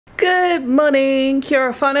Good morning, kia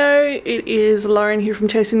ora whanau. It is Lauren here from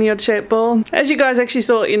Chasing the Odd Shaped Ball. As you guys actually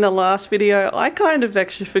saw in the last video, I kind of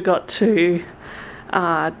actually forgot to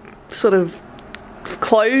sort of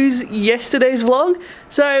close yesterday's vlog.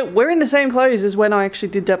 So we're in the same clothes as when I actually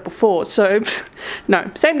did that before. So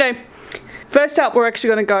no, same day. First up, we're actually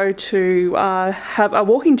going to go to have a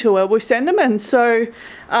walking tour with Sandeman. So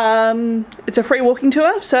it's a free walking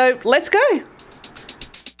tour, so let's go.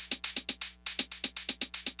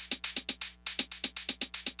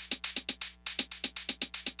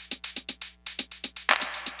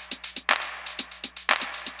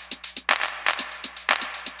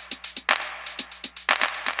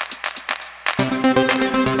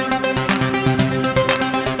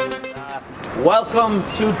 Welcome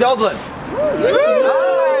to Dublin.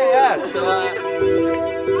 Yes.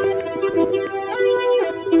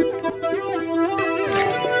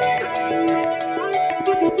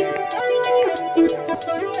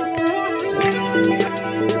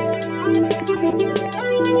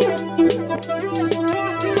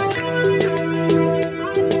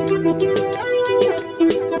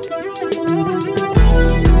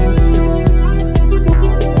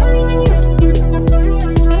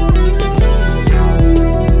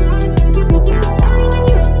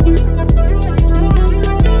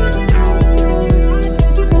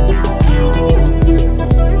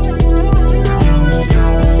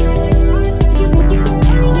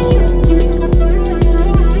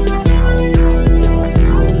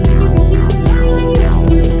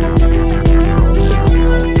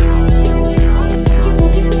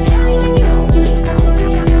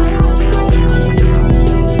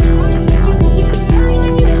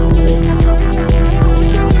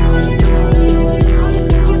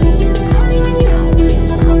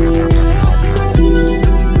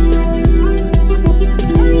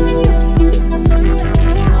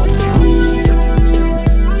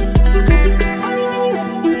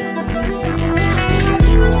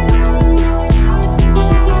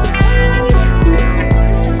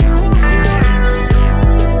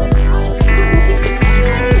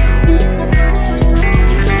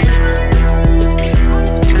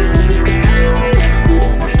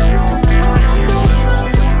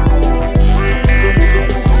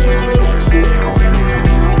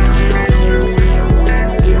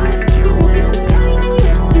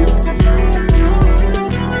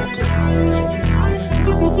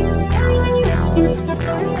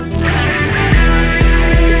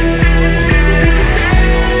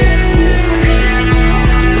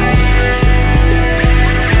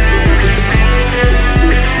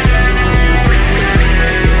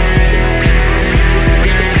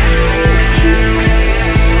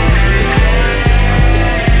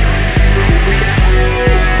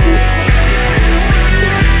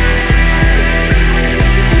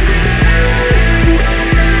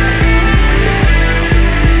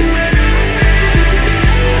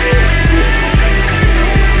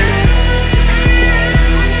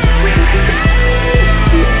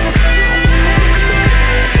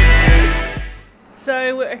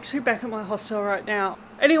 So we're actually back at my hostel right now.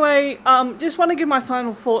 Anyway, just want to give my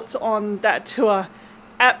final thoughts on that tour.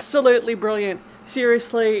 Absolutely brilliant.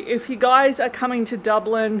 Seriously, if you guys are coming to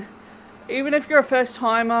Dublin, even if you're a first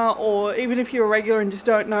timer or even if you're a regular and just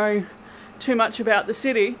don't know too much about the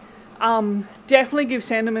city, definitely give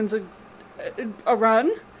Sandeman's a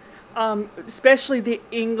run. Especially the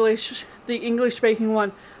English speaking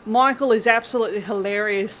one. Michael is absolutely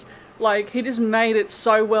hilarious. Like, he just made it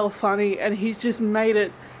so well funny, and he's just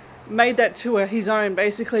made that tour his own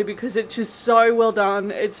basically, because it's just so well done.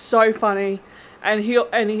 It's so funny, and he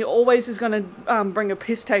always is going to bring a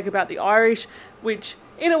piss take about the Irish, which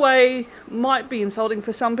in a way might be insulting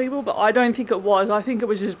for some people, but I don't think it was. I think it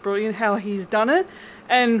was just brilliant how he's done it,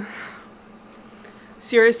 and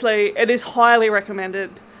seriously, it is highly recommended.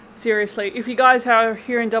 Seriously, if you guys are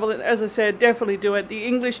here in Dublin, as I said, definitely do it. The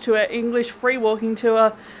English tour, English free walking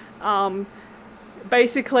tour.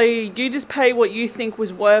 Basically, you just pay what you think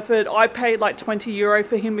was worth it. I paid like €20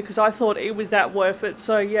 for him because I thought it was that worth it.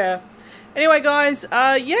 So yeah. Anyway, guys,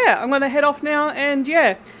 yeah, I'm gonna head off now, and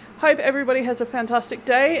yeah, hope everybody has a fantastic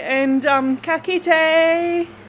day, and ka kite!